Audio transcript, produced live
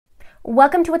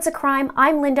Welcome to It's a Crime.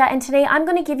 I'm Linda, and today I'm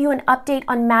going to give you an update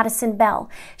on Madison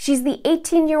Bell. She's the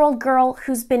 18-year-old girl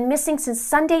who's been missing since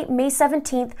Sunday, May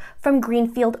 17th from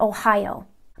Greenfield, Ohio.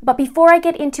 But before I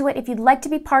get into it, if you'd like to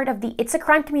be part of the It's a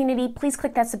Crime community, please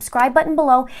click that subscribe button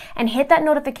below and hit that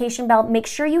notification bell. Make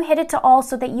sure you hit it to all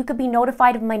so that you could be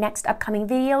notified of my next upcoming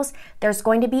videos. There's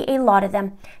going to be a lot of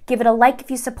them. Give it a like if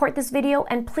you support this video,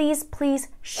 and please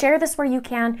share this where you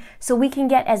can so we can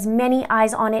get as many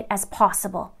eyes on it as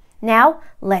possible. Now,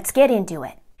 let's get into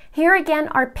it. Here again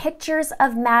are pictures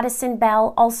of Madison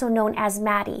Bell, also known as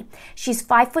Maddie. She's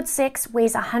 5'6",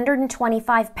 weighs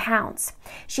 125 pounds.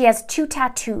 She has 2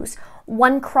 tattoos,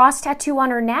 one cross tattoo on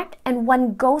her neck and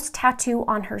one ghost tattoo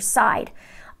on her side.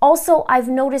 Also, I've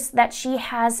noticed that she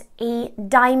has a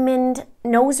diamond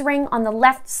nose ring on the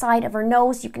left side of her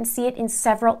nose. You can see it in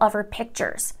several of her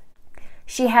pictures.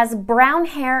 She has brown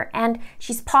hair and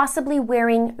she's possibly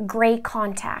wearing gray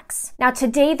contacts. Now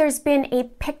today there's been a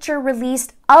picture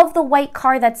released of the white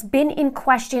car that's been in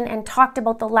question and talked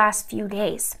about the last few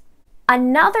days.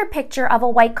 Another picture of a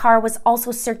white car was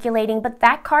also circulating, but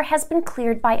that car has been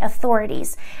cleared by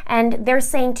authorities, and they're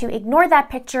saying to ignore that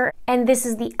picture, and this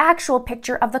is the actual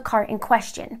picture of the car in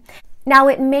question. Now,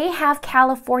 it may have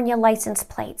California license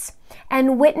plates,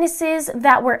 and witnesses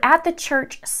that were at the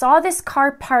church saw this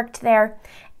car parked there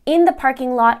in the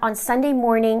parking lot on Sunday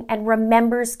morning and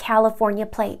remembers California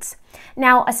plates.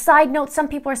 Now, a side note, some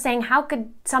people are saying, how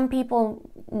could some people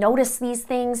notice these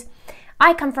things?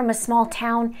 I come from a small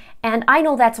town, and I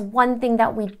know that's one thing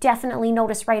that we definitely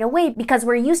notice right away because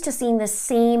we're used to seeing the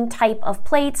same type of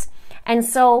plates. And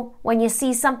so when you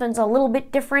see something's a little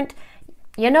bit different,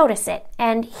 you notice it.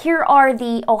 And here are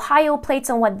the Ohio plates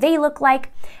and what they look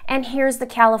like, and here's the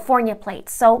California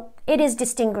plates. So it is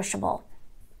distinguishable.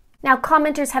 Now,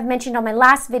 commenters have mentioned on my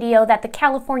last video that the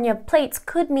California plates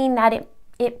could mean that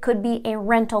it could be a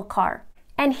rental car.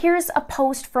 And here's a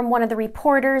post from one of the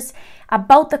reporters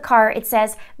about the car. It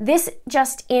says, "This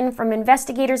just in from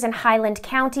investigators in Highland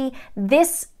County.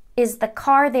 This is the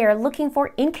car they are looking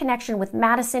for in connection with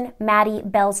Maddie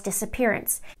Bell's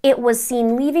disappearance. It was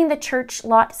seen leaving the church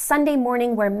lot Sunday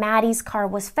morning where Maddie's car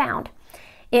was found.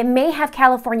 It may have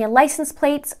California license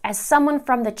plates, as someone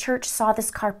from the church saw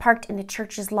this car parked in the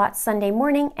church's lot Sunday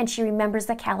morning and she remembers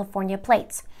the California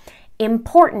plates.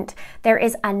 Important, there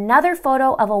is another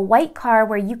photo of a white car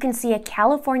where you can see a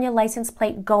California license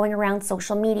plate going around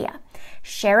social media.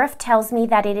 Sheriff tells me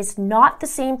that it is not the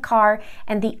same car,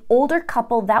 and the older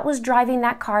couple that was driving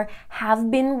that car have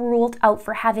been ruled out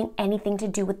for having anything to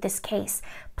do with this case.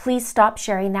 Please stop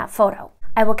sharing that photo."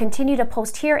 I will continue to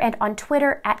post here and on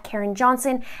Twitter at Karen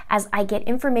Johnson as I get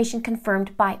information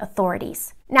confirmed by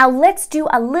authorities. Now let's do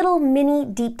a little mini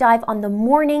deep dive on the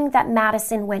morning that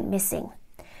Madison went missing.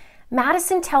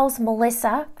 Madison tells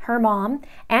Melissa, her mom,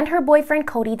 and her boyfriend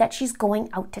Cody that she's going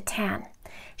out to tan.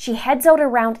 She heads out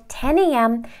around 10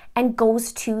 a.m. and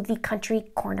goes to the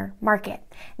Country Corner Market.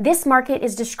 This market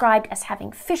is described as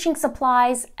having fishing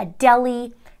supplies, a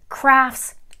deli,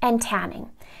 crafts, and tanning.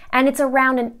 And it's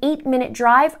around an 8-minute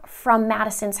drive from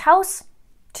Madison's house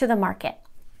to the market.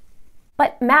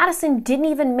 But Madison didn't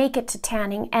even make it to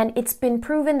tanning, and it's been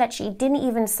proven that she didn't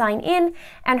even sign in,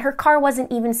 and her car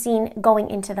wasn't even seen going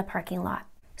into the parking lot.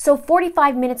 So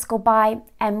 45 minutes go by,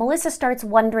 and Melissa starts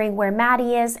wondering where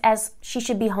Maddie is, as she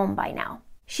should be home by now.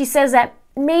 She says that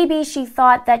maybe she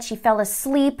thought that she fell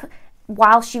asleep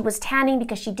while she was tanning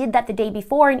because she did that the day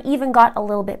before and even got a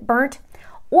little bit burnt.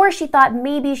 Or she thought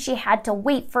maybe she had to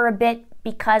wait for a bit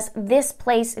because this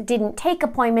place didn't take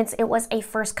appointments. It was a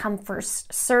first come,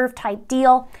 first serve type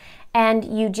deal, and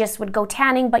you just would go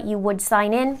tanning, but you would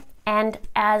sign in. And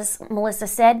as Melissa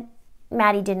said,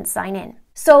 Maddie didn't sign in.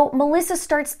 So Melissa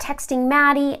starts texting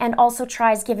Maddie and also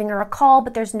tries giving her a call,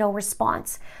 but there's no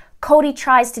response. Cody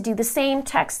tries to do the same,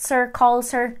 texts her,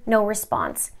 calls her, no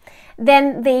response.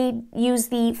 Then they use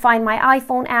the Find My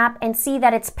iPhone app and see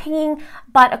that it's pinging,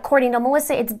 but according to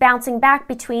Melissa, it's bouncing back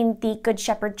between the Good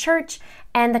Shepherd Church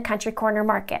and the Country Corner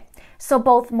Market. So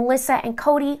both Melissa and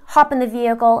Cody hop in the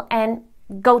vehicle and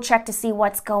go check to see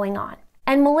what's going on.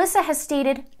 And Melissa has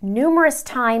stated numerous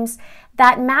times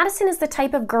that Madison is the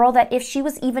type of girl that if she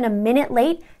was even a minute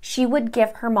late, she would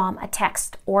give her mom a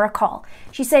text or a call.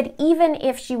 She said even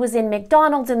if she was in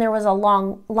McDonald's and there was a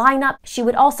long lineup, she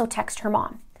would also text her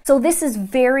mom. So this is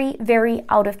very, very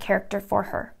out of character for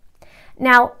her.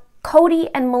 Now, Cody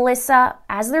and Melissa,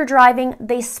 as they're driving,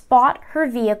 they spot her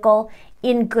vehicle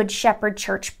in Good Shepherd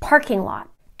Church parking lot,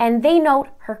 and they note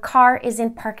her car is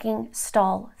in parking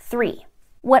stall 3.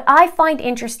 What I find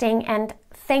interesting, and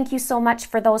thank you so much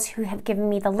for those who have given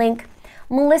me the link,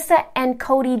 Melissa and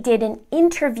Cody did an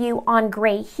interview on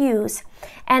Gray Hughes,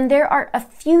 and there are a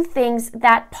few things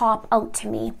that pop out to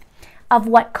me of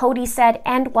what Cody said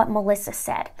and what Melissa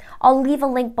said. I'll leave a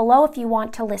link below if you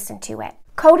want to listen to it.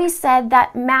 Cody said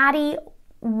that Maddie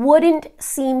wouldn't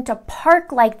seem to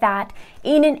park like that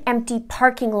in an empty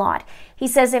parking lot. He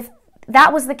says if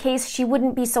that was the case, she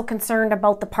wouldn't be so concerned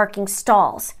about the parking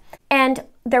stalls. And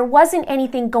there wasn't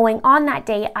anything going on that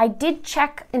day. I did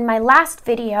check in my last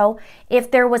video if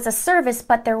there was a service,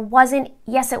 but there wasn't.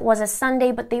 Yes, it was a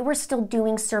Sunday, but they were still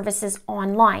doing services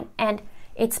online. And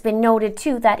it's been noted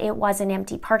too that it was an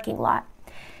empty parking lot.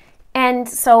 And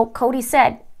so Cody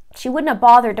said she wouldn't have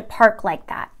bothered to park like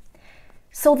that.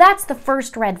 So that's the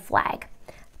first red flag.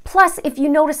 Plus, if you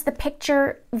notice the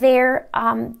picture there,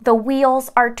 the wheels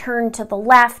are turned to the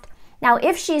left. Now,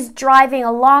 if she's driving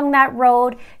along that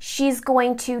road, she's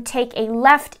going to take a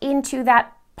left into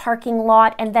that parking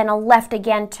lot and then a left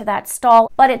again to that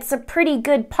stall. But it's a pretty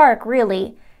good park,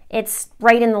 really. It's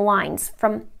right in the lines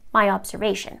from my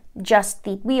observation. Just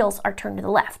the wheels are turned to the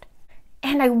left.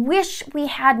 And I wish we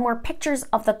had more pictures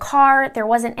of the car. There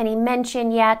wasn't any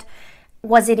mention yet.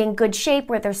 Was it in good shape?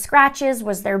 Were there scratches?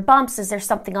 Was there bumps? Is there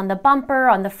something on the bumper,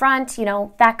 on the front? You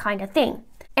know, that kind of thing.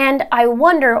 And I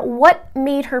wonder what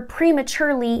made her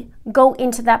prematurely go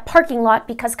into that parking lot,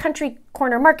 because Country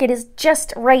Corner Market is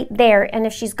just right there. And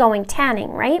if she's going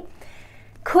tanning, right?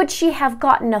 Could she have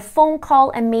gotten a phone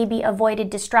call and maybe avoided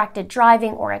distracted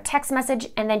driving or a text message,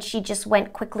 and then she just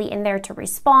went quickly in there to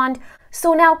respond?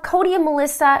 So now Cody and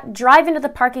Melissa drive into the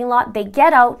parking lot, they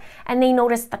get out and they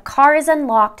notice the car is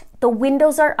unlocked, the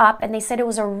windows are up, and they said it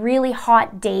was a really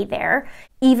hot day there.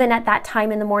 Even at that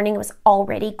time in the morning, it was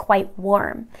already quite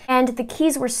warm. And the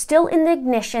keys were still in the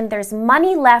ignition. There's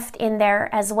money left in there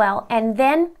as well. And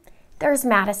then there's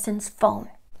Madison's phone.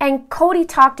 And Cody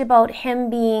talked about him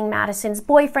being Madison's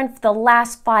boyfriend for the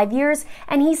last 5 years,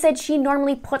 and he said she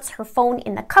normally puts her phone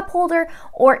in the cup holder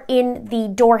or in the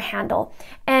door handle.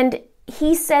 And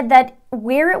he said that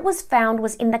where it was found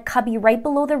was in the cubby right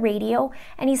below the radio,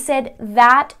 and he said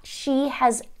that she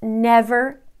has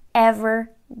never,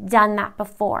 ever done that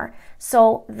before.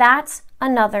 So that's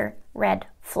another red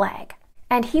flag.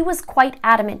 And he was quite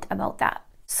adamant about that.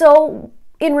 So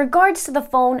in regards to the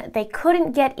phone, they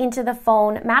couldn't get into the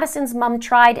phone. Madison's mom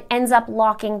tried, ends up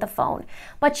locking the phone.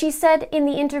 But she said in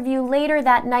the interview later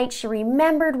that night, she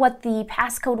remembered what the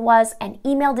passcode was and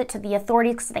emailed it to the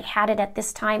authorities because they had it at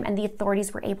this time and the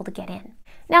authorities were able to get in.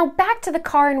 Now back to the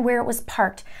car and where it was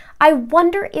parked. I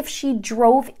wonder if she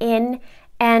drove in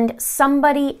and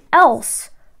somebody else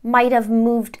might have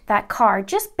moved that car,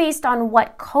 just based on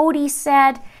what Cody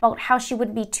said about how she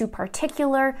wouldn't be too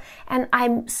particular. And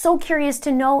I'm so curious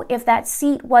to know if that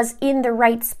seat was in the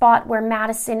right spot where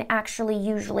Madison actually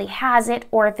usually has it,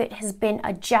 or if it has been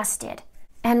adjusted.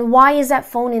 And why is that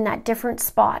phone in that different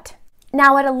spot?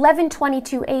 Now at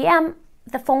 11:22 a.m.,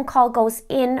 the phone call goes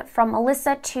in from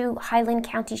Melissa to Highland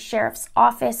County Sheriff's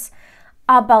Office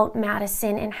about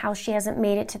Madison and how she hasn't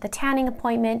made it to the tanning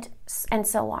appointment and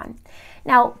so on.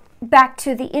 Now, back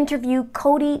to the interview,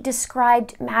 Cody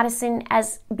described Madison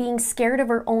as being scared of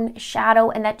her own shadow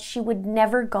and that she would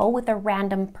never go with a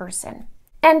random person.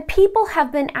 And people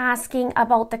have been asking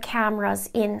about the cameras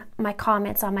in my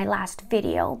comments on my last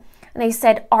video. And they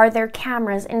said, are there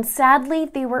cameras? And sadly,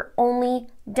 they were only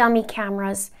dummy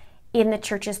cameras in the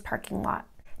church's parking lot.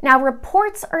 Now,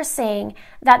 reports are saying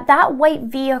that that white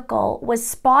vehicle was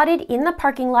spotted in the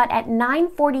parking lot at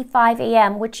 9:45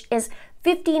 a.m., which is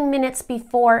 15 minutes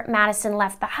before Madison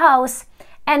left the house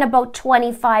and about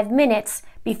 25 minutes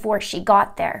before she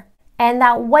got there. And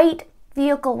that white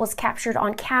vehicle was captured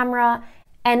on camera,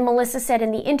 and Melissa said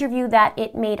in the interview that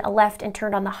it made a left and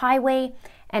turned on the highway,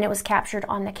 and it was captured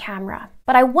on the camera.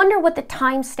 But I wonder what the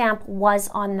timestamp was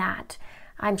on that.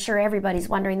 I'm sure everybody's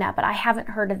wondering that, but I haven't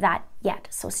heard of that yet,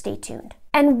 so stay tuned.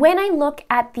 And when I look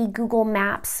at the Google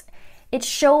Maps, it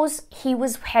shows he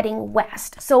was heading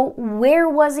west. So where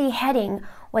was he heading?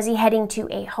 Was he heading to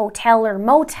a hotel or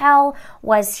motel?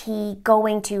 Was he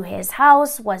going to his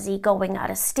house? Was he going out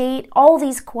of state? All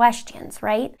these questions,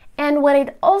 right? And what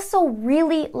I'd also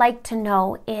really like to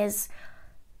know is,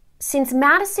 since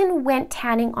Madison went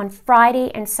tanning on Friday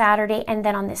and Saturday and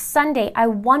then on this Sunday, I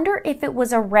wonder if it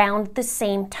was around the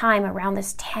same time, around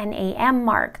this 10 a.m.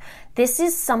 mark. This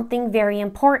is something very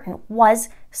important. Was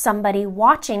somebody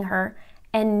watching her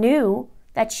and knew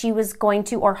that she was going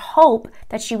to, or hope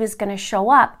that she was going to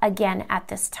show up again at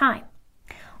this time?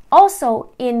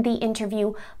 Also in the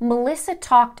interview, Melissa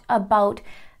talked about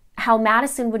how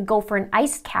Madison would go for an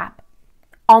ice cap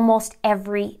almost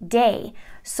every day.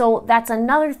 So that's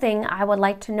another thing I would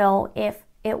like to know, if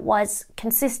it was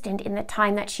consistent in the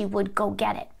time that she would go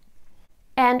get it.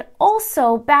 And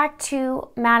also, back to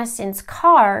Madison's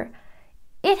car,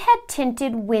 it had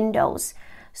tinted windows.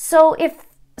 So if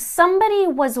somebody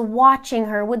was watching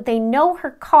her, would they know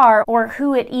her car or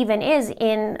who it even is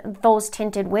in those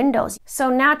tinted windows? So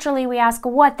naturally we ask,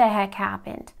 what the heck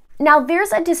happened? Now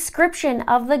there's a description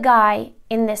of the guy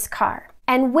in this car,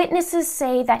 and witnesses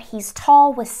say that he's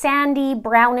tall with sandy,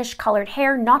 brownish colored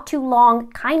hair, not too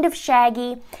long, kind of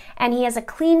shaggy, and he has a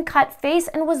clean-cut face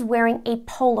and was wearing a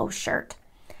polo shirt.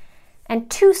 And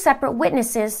 2 separate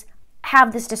witnesses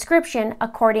have this description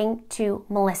according to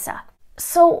Melissa.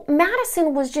 So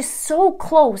Madison was just so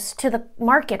close to the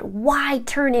market. Why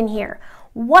turn in here?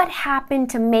 What happened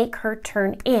to make her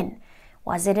turn in?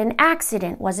 Was it an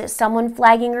accident? Was it someone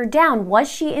flagging her down? Was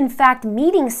she in fact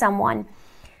meeting someone?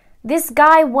 This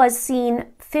guy was seen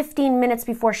 15 minutes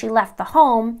before she left the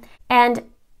home, and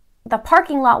the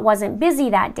parking lot wasn't busy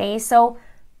that day, so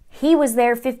he was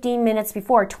there 15 minutes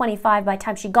before, 25 by the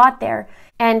time she got there,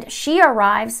 and she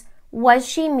arrives. Was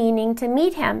she meaning to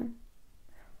meet him?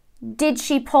 Did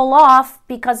she pull off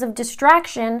because of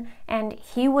distraction and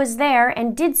he was there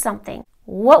and did something?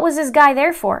 What was this guy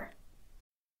there for?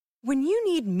 When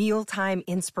you need mealtime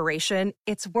inspiration,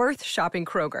 it's worth shopping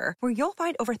Kroger, where you'll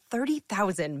find over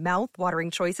 30,000 mouth-watering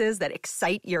choices that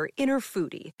excite your inner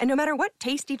foodie. And no matter what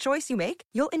tasty choice you make,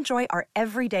 you'll enjoy our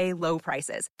everyday low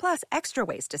prices, plus extra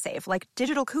ways to save, like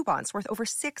digital coupons worth over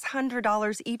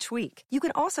 $600 each week. You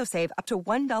can also save up to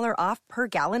 $1 off per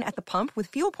gallon at the pump with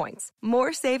fuel points.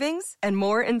 More savings and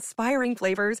more inspiring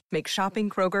flavors make shopping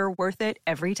Kroger worth it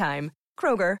every time.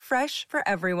 Kroger, fresh for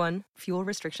everyone. Fuel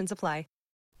restrictions apply.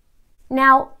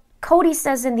 Now, Cody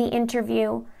says in the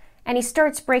interview, and he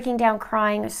starts breaking down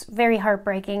crying, it's very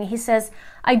heartbreaking. He says,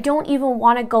 I don't even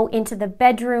want to go into the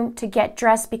bedroom to get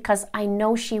dressed because I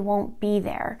know she won't be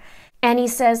there. And he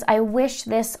says, I wish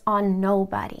this on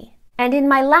nobody. And in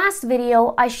my last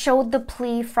video, I showed the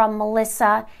plea from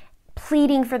Melissa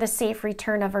pleading for the safe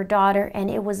return of her daughter, and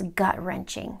it was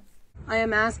gut-wrenching. I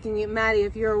am asking you, Maddie,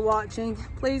 if you're watching,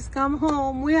 please come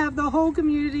home. We have the whole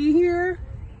community here.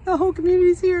 The whole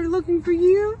community's here looking for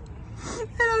you, and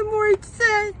I'm worried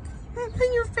sick.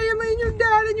 And your family and your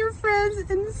dad and your friends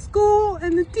and the school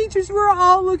and the teachers, we're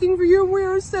all looking for you, and we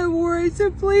are so worried.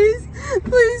 So please,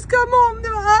 please come home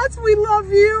to us. We love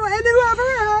you, and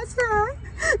whoever has her,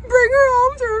 bring her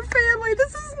home to her family.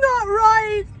 This is not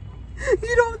right.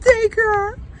 You don't take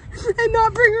her and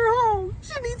not bring her home.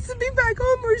 She needs to be back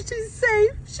home where she's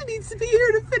safe. She needs to be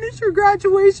here to finish her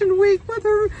graduation week with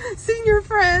her senior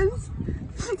friends.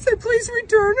 So please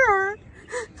return her.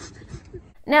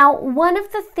 Now, one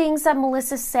of the things that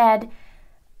Melissa said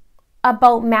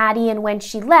about Maddie and when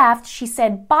she left, she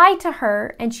said bye to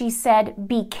her and she said,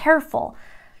 be careful.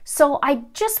 So I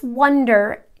just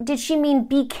wonder, did she mean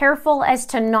be careful as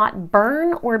to not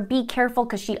burn, or be careful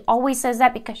because she always says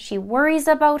that because she worries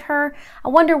about her? I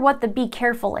wonder what the be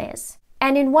careful is.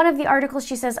 And in one of the articles,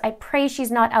 she says, I pray she's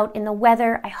not out in the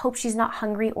weather. I hope she's not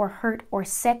hungry or hurt or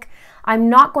sick. I'm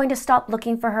not going to stop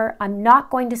looking for her. I'm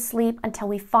not going to sleep until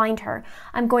we find her.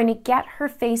 I'm going to get her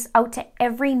face out to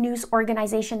every news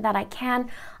organization that I can.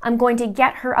 I'm going to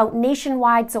get her out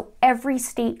nationwide so every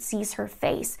state sees her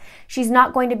face. She's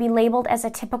not going to be labeled as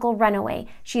a typical runaway.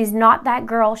 She's not that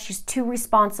girl. She's too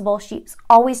responsible. She's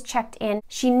always checked in.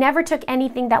 She never took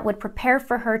anything that would prepare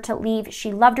for her to leave.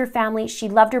 She loved her family. She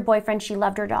loved her boyfriend. She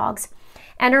loved her dogs.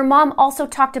 And her mom also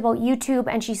talked about YouTube,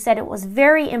 and she said it was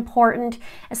very important,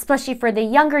 especially for the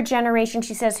younger generation,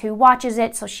 she says, who watches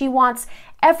it. So she wants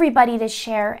everybody to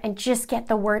share and just get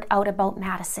the word out about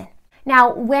Madison.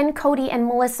 Now, when Cody and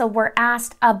Melissa were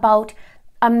asked about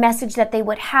a message that they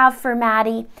would have for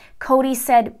Maddie, Cody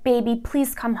said, baby,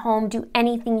 please come home. Do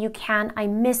anything you can. I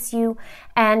miss you.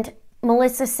 And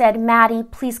Melissa said, Maddie,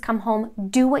 please come home.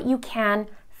 Do what you can.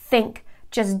 Think.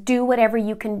 Just do whatever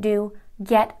you can do.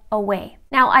 Get away.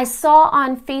 Now, I saw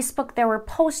on Facebook there were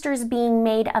posters being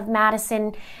made of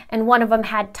Madison, and one of them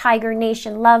had Tiger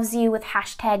Nation loves you with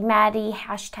hashtag Maddie,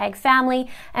 hashtag family,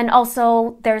 and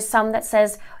also there's some that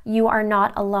says you are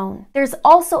not alone. There's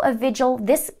also a vigil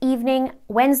this evening,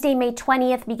 Wednesday, May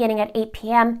 20th, beginning at 8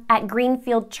 p.m. at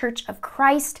Greenfield Church of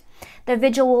Christ. The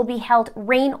vigil will be held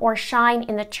rain or shine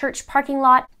in the church parking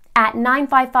lot at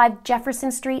 955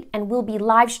 Jefferson Street and will be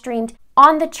live streamed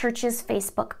on the church's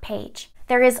Facebook page.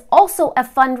 There is also a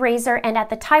fundraiser, and at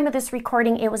the time of this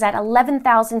recording, it was at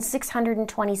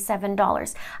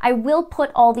 $11,627. I will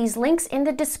put all these links in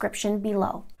the description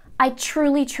below. I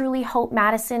truly, truly hope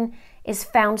Madison is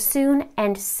found soon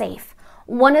and safe.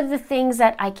 One of the things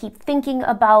that I keep thinking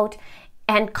about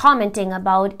and commenting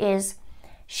about is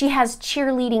She has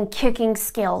cheerleading kicking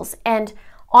skills, and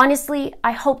honestly,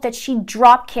 I hope that she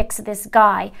drop kicks this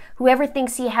guy, whoever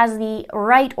thinks he has the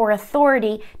right or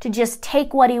authority to just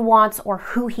take what he wants or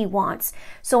who he wants.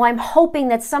 So I'm hoping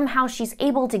that somehow she's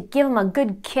able to give him a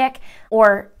good kick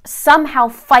or somehow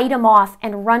fight him off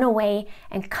and run away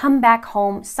and come back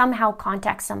home, somehow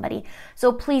contact somebody.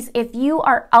 So please, if you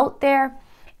are out there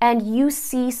and you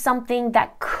see something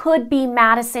that could be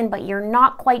Madison, but you're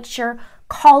not quite sure,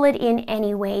 call it in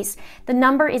anyways. The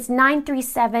number is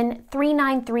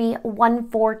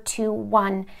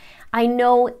 937-393-1421. I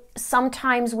know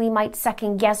sometimes we might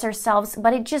second guess ourselves,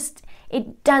 but it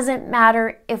doesn't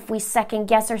matter if we second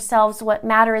guess ourselves. What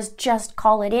matters is just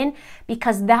call it in,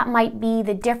 because that might be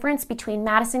the difference between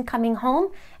Madison coming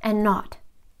home and not.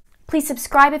 Please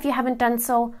subscribe if you haven't done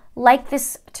so, like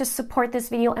this to support this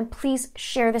video, and please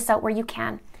share this out where you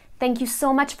can. Thank you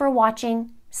so much for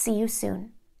watching. See you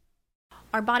soon.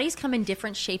 Our bodies come in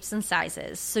different shapes and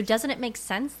sizes, so doesn't it make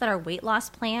sense that our weight loss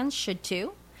plans should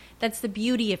too? That's the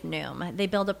beauty of Noom. They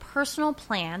build a personal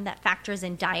plan that factors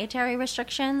in dietary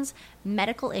restrictions,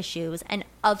 medical issues, and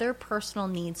other personal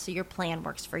needs so your plan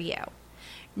works for you.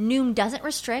 Noom doesn't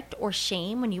restrict or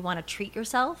shame when you want to treat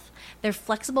yourself. Their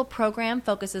flexible program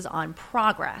focuses on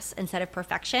progress instead of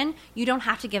perfection. You don't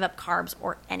have to give up carbs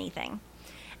or anything.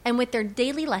 And with their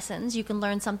daily lessons, you can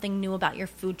learn something new about your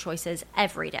food choices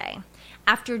every day.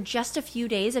 After just a few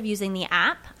days of using the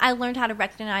app, I learned how to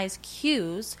recognize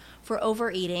cues for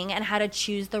overeating and how to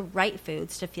choose the right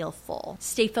foods to feel full.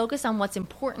 Stay focused on what's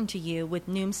important to you with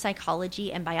Noom's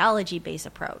psychology and biology-based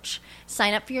approach.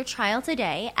 Sign up for your trial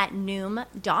today at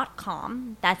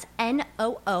Noom.com. That's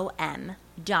Noom.com.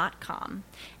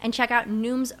 And check out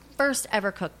Noom's first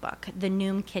ever cookbook, The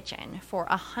Noom Kitchen, for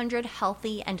 100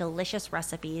 healthy and delicious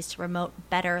recipes to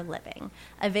promote better living.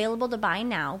 Available to buy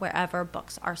now wherever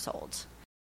books are sold.